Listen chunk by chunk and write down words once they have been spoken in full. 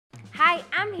Hi,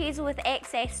 I'm Hazel with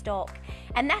XS Stock.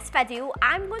 In this video,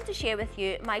 I'm going to share with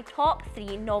you my top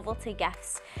 3 novelty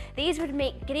gifts. These would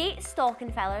make great stocking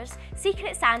fillers,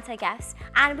 Secret Santa gifts,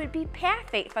 and would be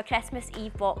perfect for Christmas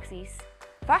Eve boxes.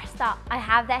 First up, I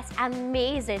have this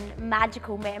amazing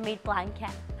magical mermaid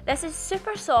blanket. This is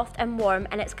super soft and warm,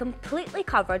 and it's completely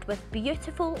covered with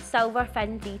beautiful silver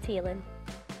fin detailing.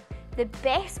 The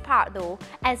best part though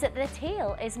is that the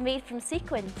tail is made from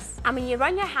sequins, and when you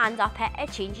run your hand up it,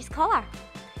 it changes colour.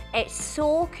 It's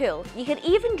so cool, you can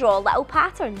even draw little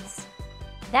patterns.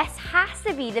 This has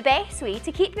to be the best way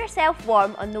to keep yourself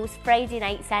warm on those Friday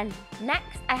nights in.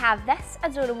 Next, I have this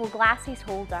adorable glasses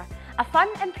holder, a fun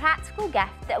and practical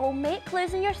gift that will make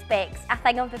losing your specs a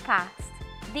thing of the past.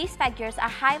 These figures are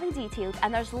highly detailed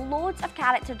and there's loads of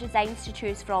character designs to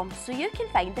choose from, so you can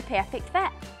find the perfect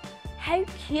fit. How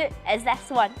cute is this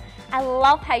one? I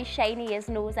love how shiny his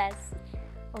nose is.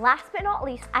 Last but not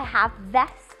least, I have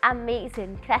this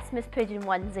amazing Christmas pudding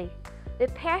onesie. The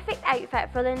perfect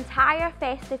outfit for the entire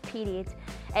festive period.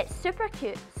 It's super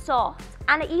cute, soft,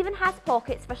 and it even has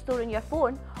pockets for storing your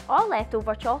phone or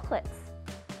leftover chocolates.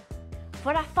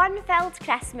 For a fun-filled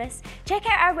Christmas, check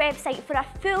out our website for a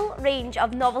full range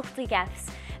of novelty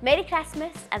gifts. Merry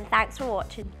Christmas and thanks for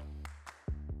watching.